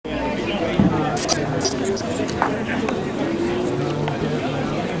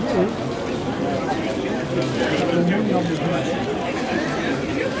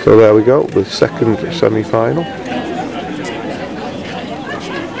So there we go, the second semi-final.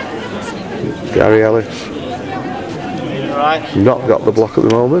 Gary Ellis. Not got the block at the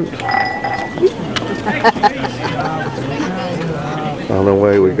moment. And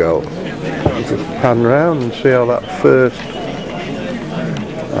away we go. Just pan round and see how that first.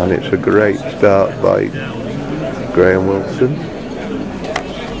 And it's a great start by Graham Wilson.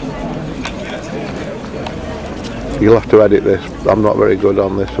 You'll have to edit this. I'm not very good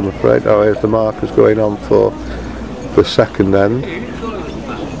on this, I'm afraid. Oh, here's the markers going on for second end.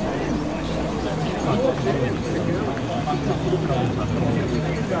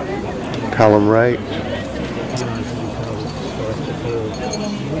 Callum Wraight.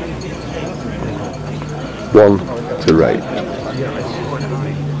 One to Wraight.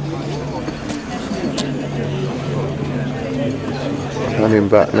 Handing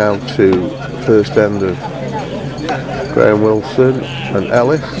back now to first end of Graham Wilson and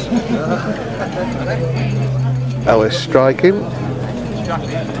Ellis. Ellis striking,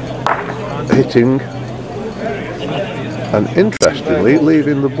 hitting, and interestingly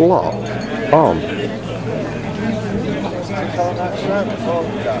leaving the block on.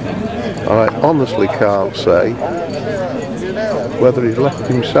 I honestly can't say whether he's left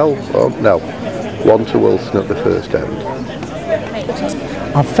himself or no. One to Wilson at the first end.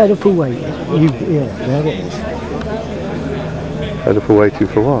 I'm fed up of waiting. Yeah, there it is. Fed up of waiting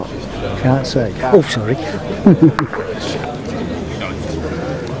for what? Can't say. Oh, sorry.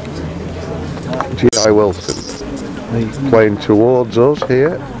 G.I. Wilson playing towards us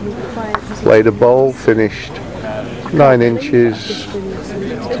here. Played a bowl, finished 9 inches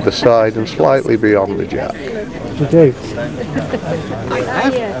to the side and slightly beyond the jack. You do?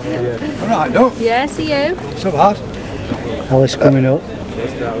 Alright, no? Yeah, see you. So bad. Ellis coming up.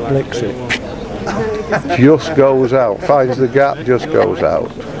 Licks it. Just goes out, finds the gap, just goes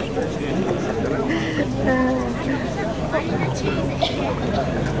out.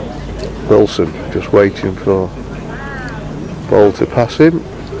 Wilson just waiting for ball to pass him.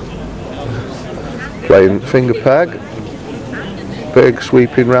 Playing finger peg. Big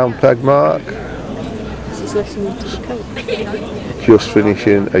sweeping round peg mark. Just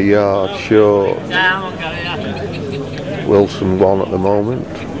finishing a yard short. Wilson won at the moment.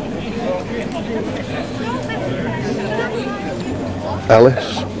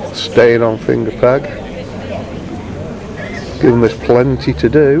 Ellis staying on finger peg. Giving this plenty to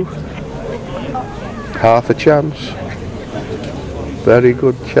do. Half a chance. Very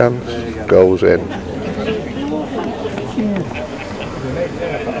good chance. Goes in.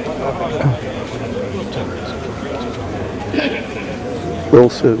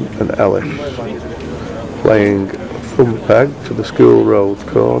 Wilson and Ellis playing thumb peg to the school road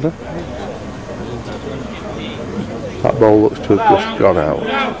corner. That ball looks to have just gone out.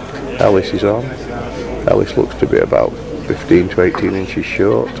 Ellis is on. Ellis looks to be about 15 to 18 inches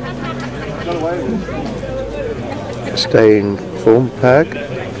short. Staying thumb peg,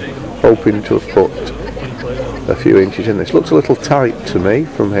 hoping to have put a few inches in this. Looks a little tight to me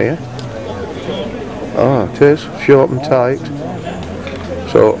from here. Ah, it is, short and tight.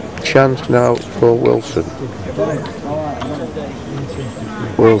 So, chance now for Wilson.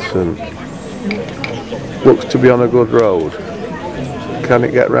 Wilson looks to be on a good road. Can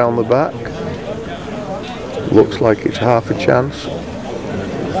it get round the back? Looks like it's half a chance.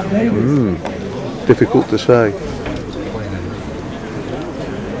 Difficult to say.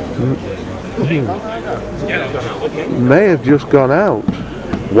 May have just gone out.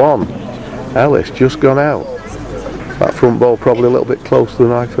 One. Ellis just gone out. That front ball probably a little bit closer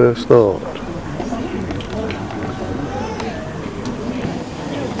than I first thought.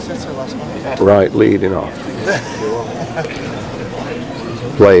 Right, leading off.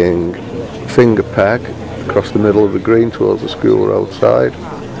 Playing finger peg across the middle of the green towards the school road side.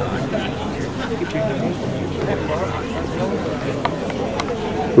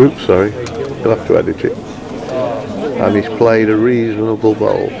 Oops, sorry. You'll have to edit it. And he's played a reasonable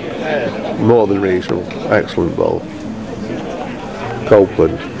bowl. More than reasonable. Excellent bowl.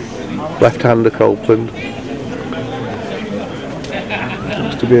 Copeland. Left-hander Copeland.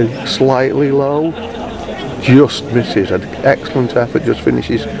 Looks to be slightly low. Just misses. An excellent effort. Just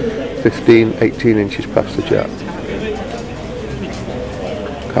finishes 15, 18 inches past the jack.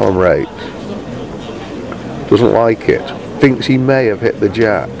 Callum Wraight. Doesn't like it. Thinks he may have hit the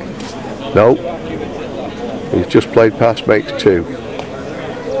jack. Nope. He's just played past, makes 2.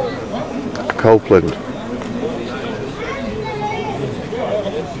 Copeland.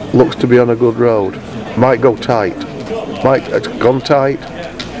 Looks to be on a good road. Might go tight. It's gone tight.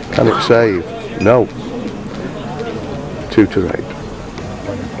 Can it save? No. 2 to 8.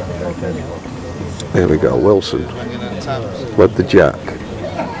 Here we go, Wilson led the jack,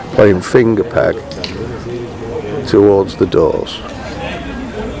 playing finger peg towards the doors.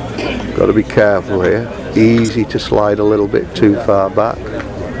 Got to be careful here, easy to slide a little bit too far back.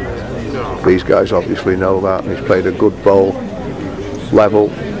 These guys obviously know that, and he's played a good bowl level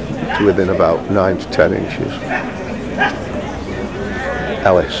to within about 9 to 10 inches.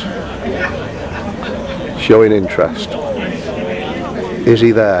 Ellis showing interest. Is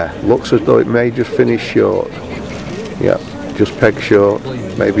he there? Looks as though it may just finish short. Yeah, just peg short,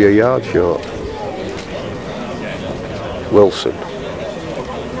 maybe a yard short. Wilson.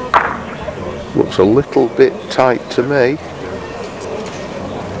 Looks a little bit tight to me.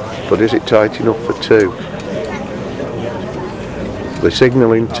 But is it tight enough for 2? They're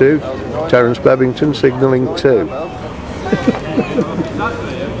signalling 2. Terence Bebbington signalling 2.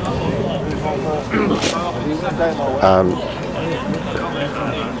 And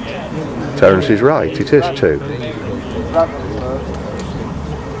Terence is right, it is 2.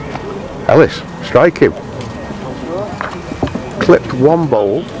 Ellis, strike him. Clipped 1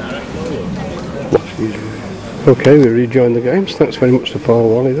 bowl. Okay, we rejoin the games. Thanks very much to Paul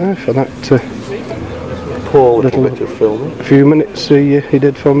Wally there for that Poor little bit of filming. A few minutes he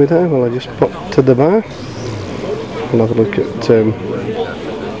did for me there while I just popped to the bar. We'll have a look at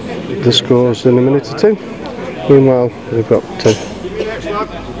the scores in a minute or 2. Meanwhile, we've got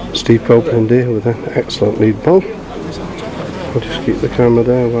Steve Copeland here with an excellent lead ball. I'll just keep the camera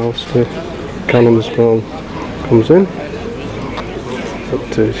there whilst Callum's ball comes in.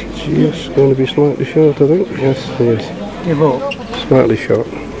 But it's just going to be slightly short, I think. Yes, it is. Give up. Slightly short.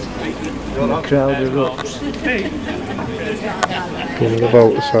 The crowd erupts. Yeah, the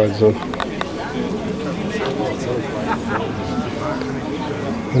ball the sides on.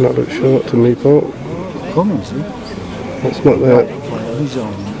 And that looks short to me, Paul. Come on, see. That's not there.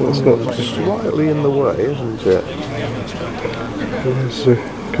 That's not It's slightly in the way, isn't it? There's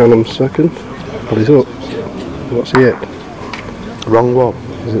Callum's second. Well, he's up. What's he at? Wrong one.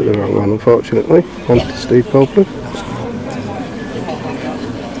 Is it the wrong one, unfortunately? On to Steve Copeland.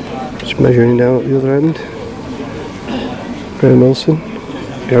 Just measuring down at the other end. Graham Wilson.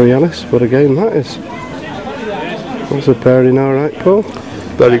 Gary Ellis. What a game that is. That's a pairing, alright, Paul?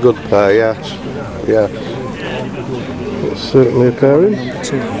 Very good pair, yes. Yeah. It's certainly a pairing.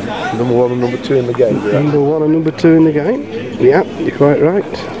 Number 1 and number 2 in the game, yeah. Number 1 and number 2 in the game. Yeah, you're quite right.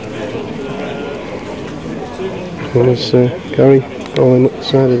 And there's Gary falling up the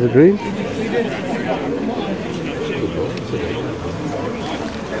side of the green.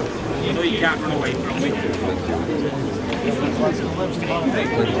 You know you can't run away from me.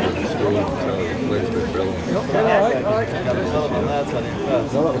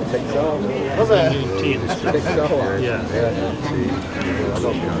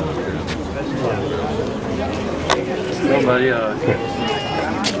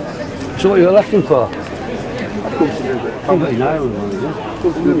 So what you're looking for?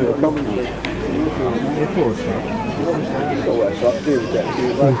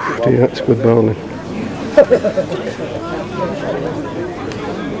 Gee, that's good bowling.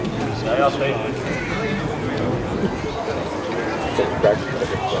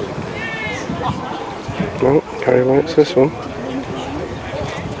 Well, Gary likes this one.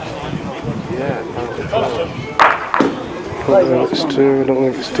 I don't think it's 2, I don't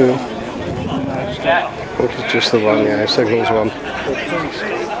think it's 2. I think it's just the 1, yeah, signals 1.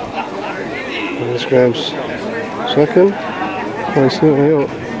 There's Graham's second. Oh, he's certainly up.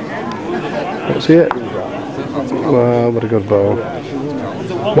 That's it. Wow, what a good ball.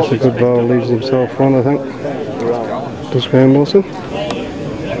 That's a good ball, leaves himself 1, I think. Does Graham Wilson?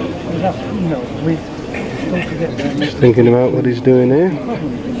 Just thinking about what he's doing here.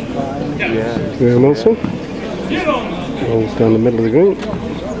 Yeah. Graham Wilson. Ball's down the middle of the green.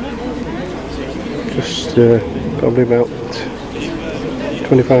 Just probably about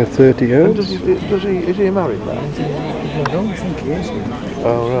 25-30 yards. Is he a married man? I don't think he is.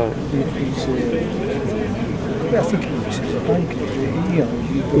 Oh, right. I think he was a banker.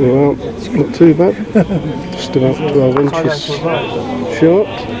 Well, it's not too bad. Just about 12 inches short.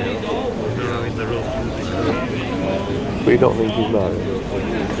 But you don't think he's married?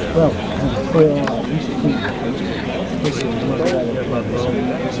 Well,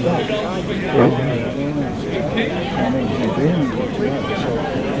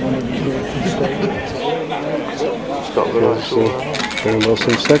 Stop the right side. Graham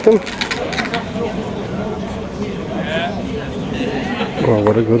Wilson second. Oh,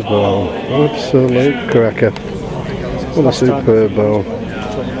 what a good ball. Absolute cracker. What a superb ball.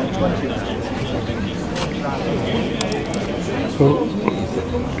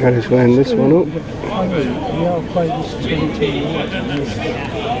 Gary's weighing this one up.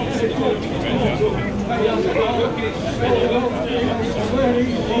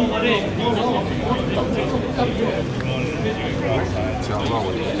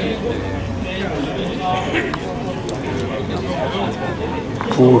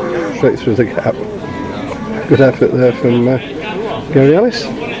 Ooh, straight through the gap. Good effort there from Gary Ellis.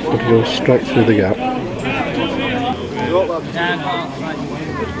 But he goes straight through the gap.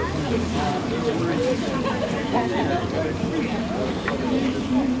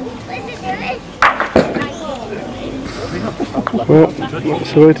 Well,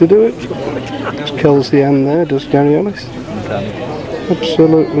 that's the way to do it. Just kills the end there, does Gary Ellis.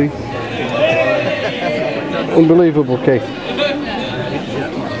 Absolutely unbelievable, Keith.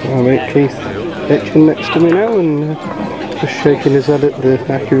 I make Keith etching next to me now and just shaking his head at the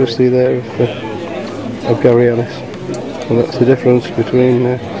accuracy there of Gary Ellis. And that's the difference between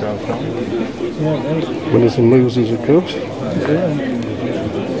winners and losers, of course.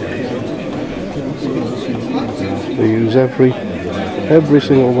 They use every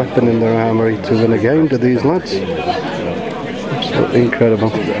single weapon in their armoury to win a game, to these lads. Absolutely incredible.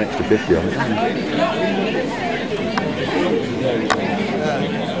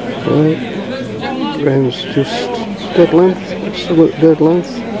 Graham's just dead length, absolute dead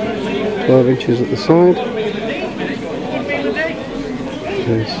length. 12 inches at the side.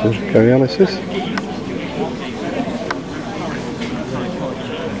 There's Gary Ellis's.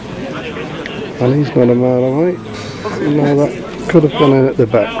 And he's not a mile away. No, that could have gone in at the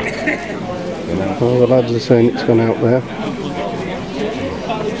back. All the lads are saying it's gone out there.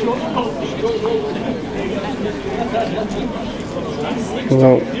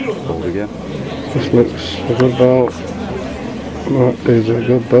 Well, this looks a good ball. That is a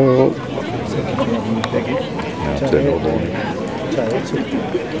good ball.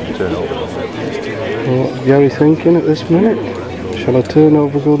 What's Gary thinking at this minute? Shall I turn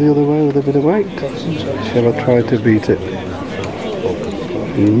over, go the other way with a bit of weight? Shall I try to beat it?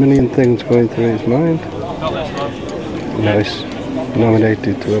 A million things going through his mind. Now he's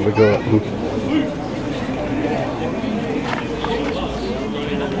nominated to have a go at them.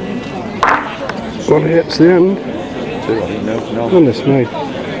 Well, he hits the end. Goodness me.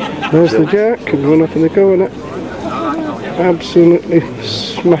 There's the jack, going up in the corner. Absolutely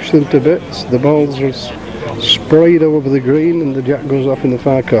smashed them to bits. The balls are sprayed over the green and the jack goes off in the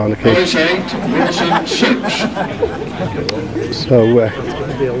far corner. So,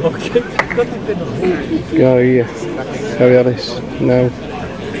 Gary Ellis now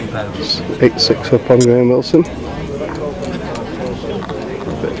 8-6 up on Graham Wilson.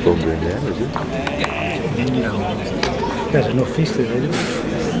 There's enough feast today, isn't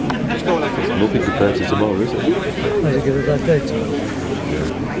there? Nothing compared to tomorrow, is it? How's it give a bad day tomorrow?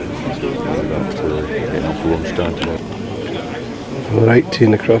 Getting off for lunchtime tomorrow. We're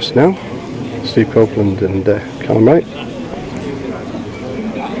 18 across now. Steve Copeland and Callum Wraight.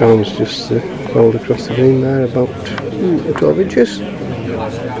 Callum's just rolled across the green there about 12 inches.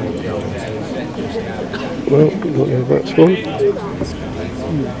 Well, don't know if that's one.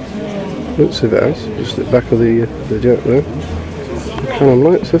 Looks if it has, just at the back of the jack there. Callum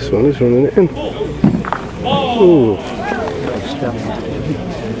likes this one, he's running it in. Ooh.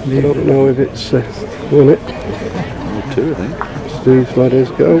 I don't know if it's won it. Two, I think. Steve's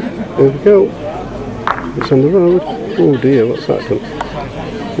ladders go. There we go. It's on the road. Oh dear, what's that done?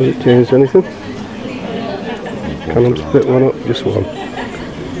 Has it changed anything? Callum split one up, just one.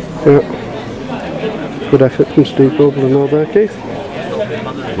 Yeah. Good effort from Steve Copeland and all there, Keith.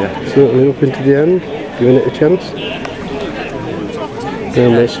 Yeah. Certainly up into the end, giving it a chance.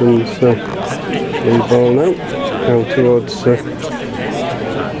 Graham Wilson's lead ball now, down towards the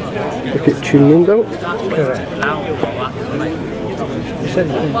kitchen window.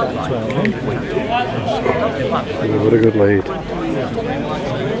 What a good lead.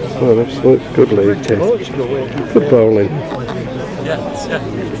 What an absolute good lead, Keith. Good bowling.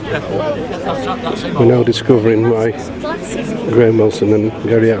 We're now discovering why Graham Wilson and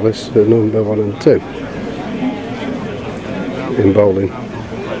Gary Ellis are number 1 and 2 in bowling.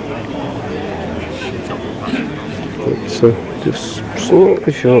 It's just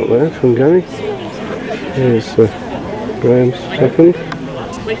slightly short there from Gary. Here's Graham's second.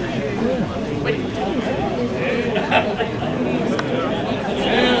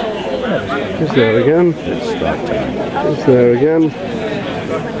 He's there again. He's there again.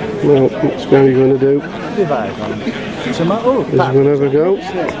 Well, what's Gary going to do? Is he going to have a go?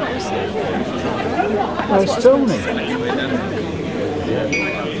 Oh, it's Tony.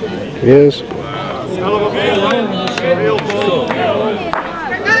 Yes.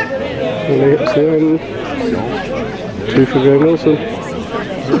 And it's the end. 2 for Graham Wilson.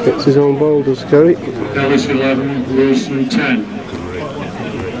 Gets his own ball, does Gary. Ellis 11, Wilson 10.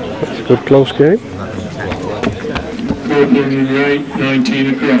 That's a good close game. Copeland and Wraight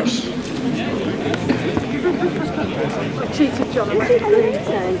 19 across. Cheated John away on the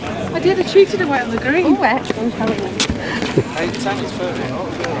green. I did, I cheated away on the green. Oh, wet.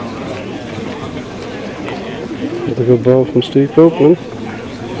 Another good ball from Steve Copeland.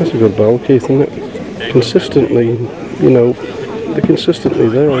 That's a good ball, Keith, isn't it? Consistently, you know, they're consistently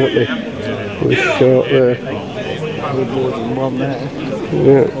there, aren't they? With short there. More than one there.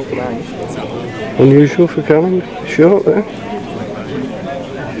 Yeah. Unusual for Callum. Short there.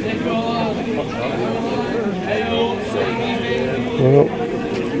 Well,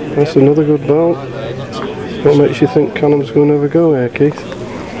 that's another good ball. What makes you think Callum's going to have a go here, Keith?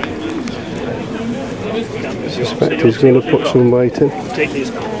 I suspect he's going to put some weight in.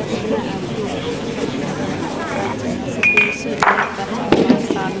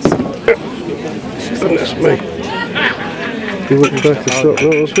 Goodness me. You wouldn't back to stop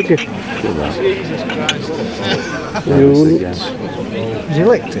those, would you? Jesus Christ. You wouldn't. Has he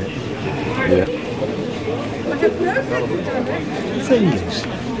licked it? Yeah. The thing is,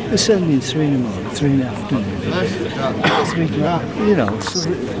 they're selling in 3 in the morning, 3 in the afternoon. 3 o'clock, you know, so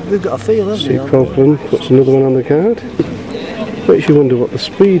they've got a feel, haven't they? Steve Copeland puts another one on the card. Makes you wonder what the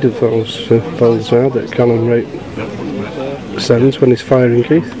speed of those balls are that Callum Wraight sends when he's firing,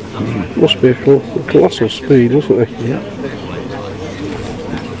 Keith. Must be a colossal speed, mustn't they? Yeah.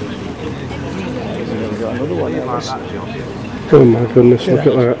 Oh my goodness, look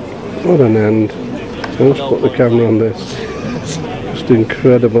at that. What an end. Let's put the camera on this. Just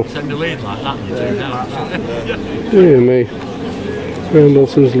incredible. Send a lead like that and you do now. Dear me. Graham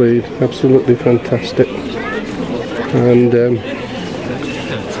Wilson's lead, absolutely fantastic. And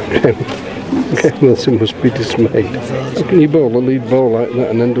Graham Wilson must be dismayed. How can you bowl a lead ball like that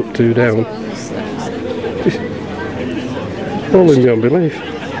and end up 2 down? Bowling beyond belief.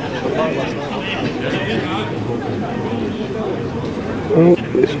 Well,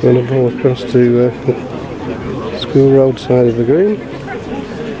 it's going to ball across to School Road side of the green.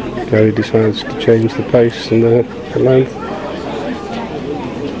 Gary decides to change the pace and the length.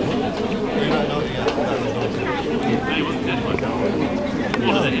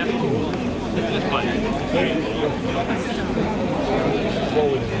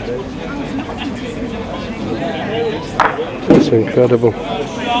 That's incredible.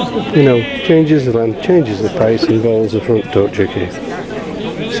 You know, changes the length, changes the pace and bowls the front touch, Keith.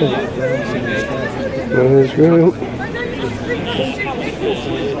 There's Graham.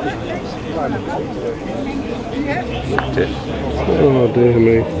 Oh dear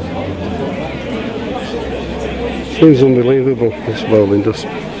me. Seems unbelievable, this bowling does.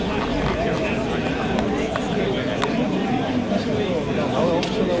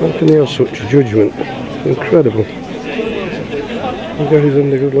 How can he have such judgment? Incredible. Gary's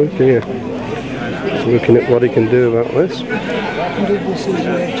under good look here. He's looking at what he can do about this. This is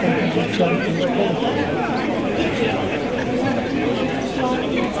Champions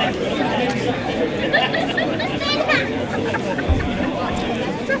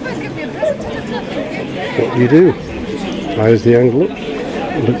What do you do? Eyes the angle up,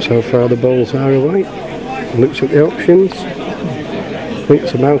 looks how far the balls are away, looks at the options,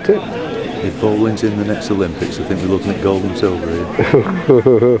 thinks about it. If bowling's in the next Olympics, I think we're looking at gold and silver here.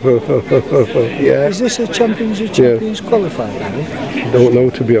 Yeah. Is this a Champions qualifier? Don't know,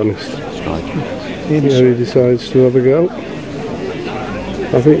 to be honest. He decides to have a go.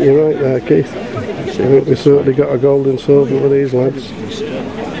 I think you're right there, Keith. I think we've certainly got a gold and silver with these lads.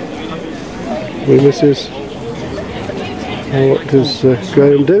 And this is, what does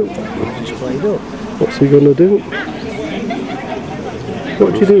Graham do? What's he going to do?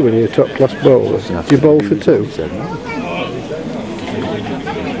 What do you do when you're a top class bowler? Do you bowl for 2?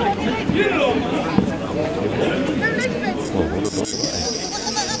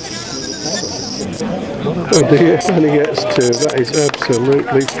 Oh dear, and he gets 2. That is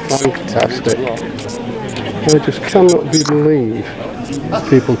absolutely fantastic. I just cannot believe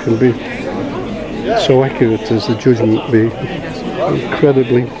people can be so accurate as the judgment be.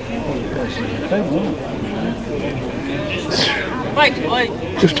 Incredibly.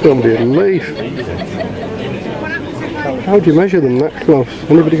 Just beyond belief. How do you measure them that close?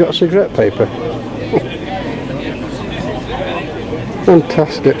 Anybody got a cigarette paper?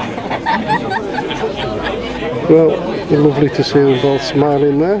 Fantastic. Well, lovely to see them both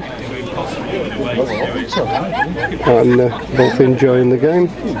smiling there. And both enjoying the game.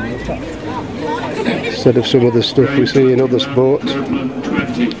 instead of some of the stuff we see in other sports.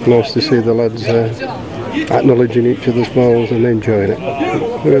 Nice to see the lads acknowledging each other's bowls and enjoying it.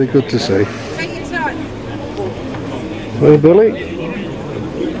 Really good to see. Well, Billy,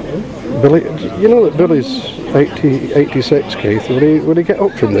 you know that Billy's 86, Keith. Will he get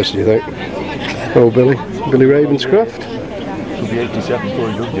up from this, do you think? Oh, Billy Ravenscroft? He'll be 87 before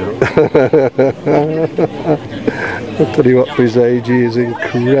he does get up. I'll tell you what, for his age, he is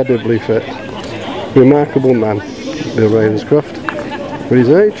incredibly fit. Remarkable man, Bill Ravenscroft, for his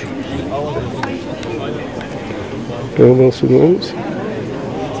age. Bill Wilson once.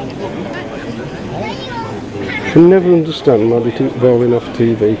 Can never understand why they took bowling off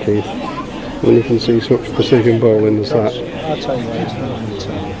TV, Keith, when you can see such precision bowling as that. I'll tell you what, it's not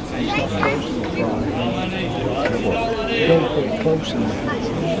don't put it close enough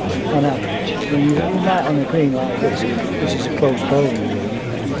on average. When you're right on the green like this is a close bowling.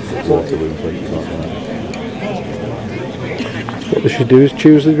 What they should do is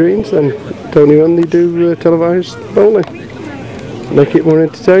choose the greens then, Tony, when they do televised bowling. Make it more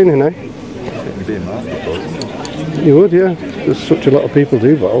entertaining, eh? You would, yeah. There's such a lot of people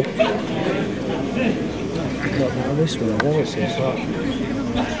do bowl. This one, Ellis is.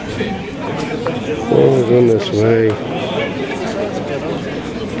 Oh, goodness me.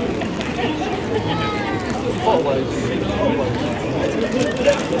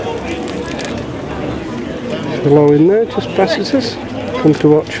 Hello in there, just passes us. Come to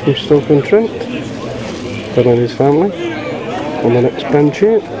watch from Stoke-on-Trent. Bill and his family on the next bench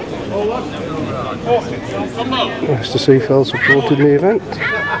here. Nice to see Phil supporting the event.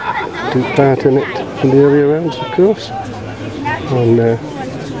 Took part in it in the earlier rounds, of course. And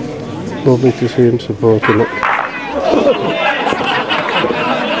lovely to see him supporting it.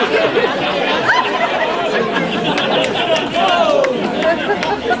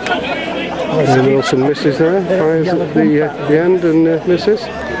 Wilson misses there, fires at the end and misses.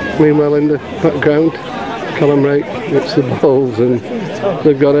 Meanwhile in the background, Callum Wraight hits the balls and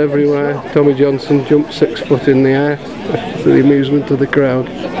they've got everywhere. Tommy Johnson jumped 6 foot in the air to the amusement of the crowd.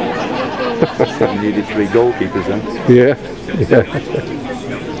 You needed 3 goalkeepers then. Yeah.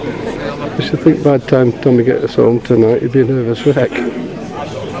 I should think by the time Tommy gets us home tonight he'd be a nervous wreck.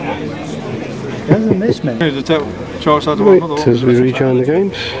 Right, as we rejoin the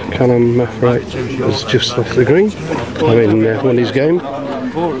games, Callum Wright has just left the green, having won his game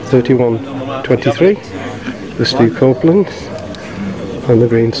 31-23 for Steve Copeland, and the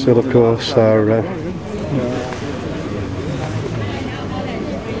green still of course are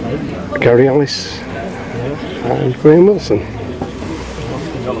Gary Ellis and Graham Wilson.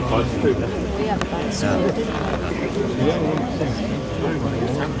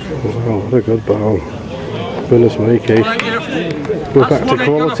 Oh, what a good ball. Goodness me, Keith. We're back to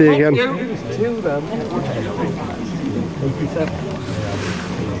quality again.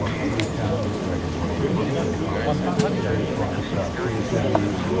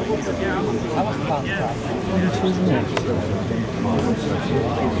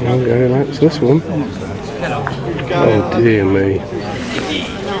 Okay, that's this one. Oh dear me.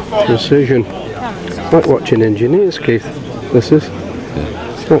 Precision. It's like watching engineers, Keith. This is.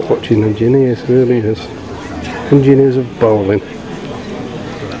 It's like watching engineers, really is. Engineers of bowling.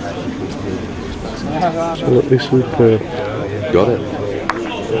 Absolutely superb. Got it.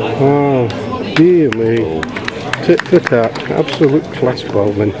 Oh, dear me. Tit for tat. Absolute class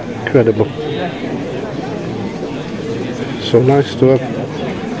bowling. Incredible. So nice to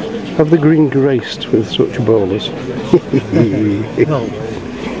have the green graced with such bowlers. Well, if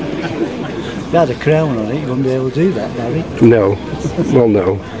you had a crown on it, you wouldn't be able to do that, Barry. No. Well,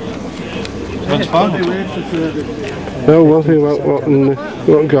 no. Oh, one thing about Wharton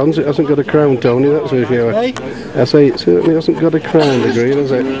Gons, it hasn't got a crown, Tony, that's for sure. I say it certainly hasn't got a crown, the green,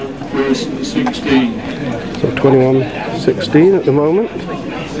 has it? So 21-16 at the moment.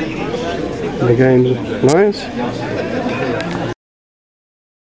 The game's lies.